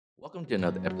Welcome to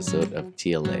another episode of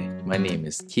TLA. My name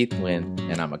is Keith Nguyen,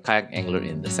 and I'm a kayak angler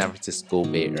in the San Francisco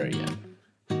Bay Area.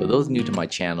 For those new to my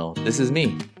channel, this is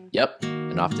me. Yep,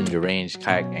 an often deranged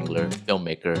kayak angler,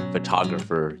 filmmaker,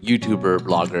 photographer, YouTuber,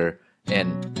 blogger,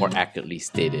 and more accurately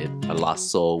stated, a lost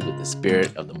soul with the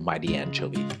spirit of the mighty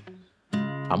anchovy.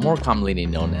 I'm more commonly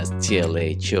known as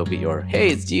TLA Chovy, or hey,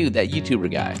 it's you, that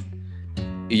YouTuber guy.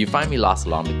 If you find me lost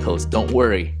along the coast, don't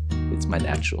worry, it's my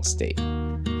natural state.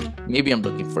 Maybe I'm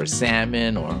looking for a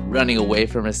salmon, or running away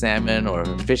from a salmon, or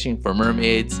fishing for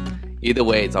mermaids. Either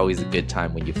way, it's always a good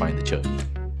time when you find the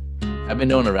chovy. I've been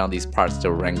known around these parts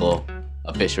to wrangle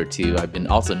a fish or two. I've been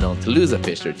also known to lose a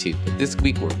fish or two. But this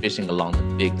week we're fishing along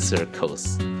the Big Sur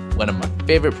coast, one of my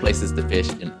favorite places to fish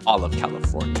in all of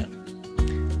California.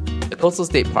 The coastal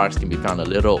state parks can be found a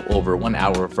little over 1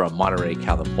 hour from Monterey,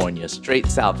 California, straight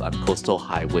south on Coastal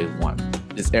Highway 1.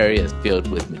 This area is filled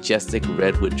with majestic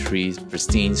redwood trees,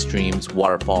 pristine streams,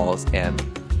 waterfalls, and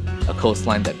a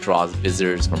coastline that draws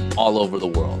visitors from all over the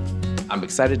world. I'm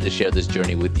excited to share this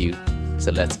journey with you,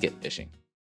 so let's get fishing.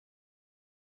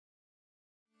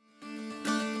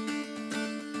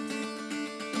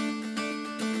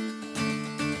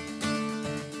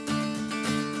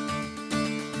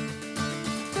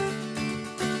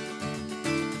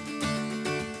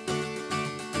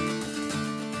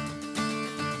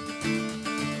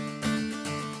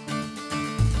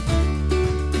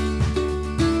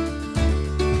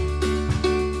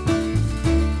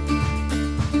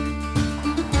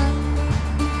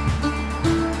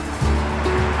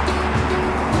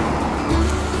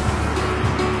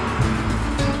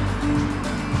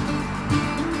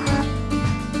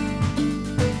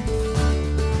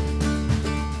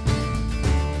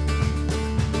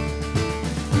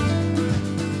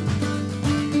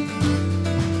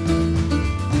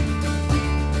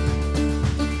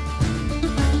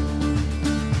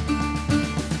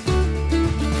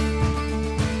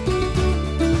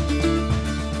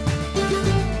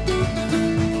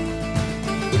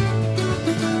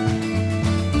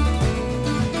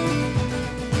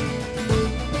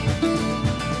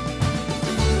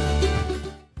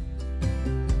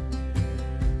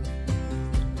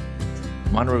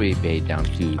 Monterey Bay down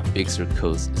to Big Sur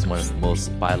coast is one of the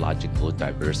most biological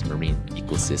diverse marine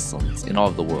ecosystems in all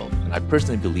of the world, and I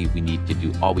personally believe we need to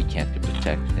do all we can to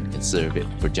protect and conserve it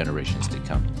for generations to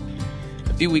come.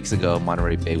 A few weeks ago,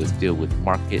 Monterey Bay was filled with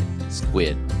market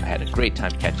squid. I had a great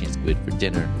time catching squid for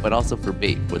dinner, but also for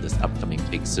bait for this upcoming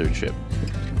Big Sur trip.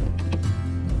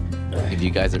 If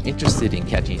you guys are interested in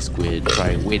catching squid,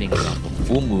 try waiting around the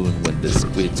full moon when the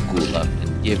squids cool up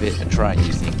and give it a try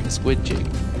using the squid jig.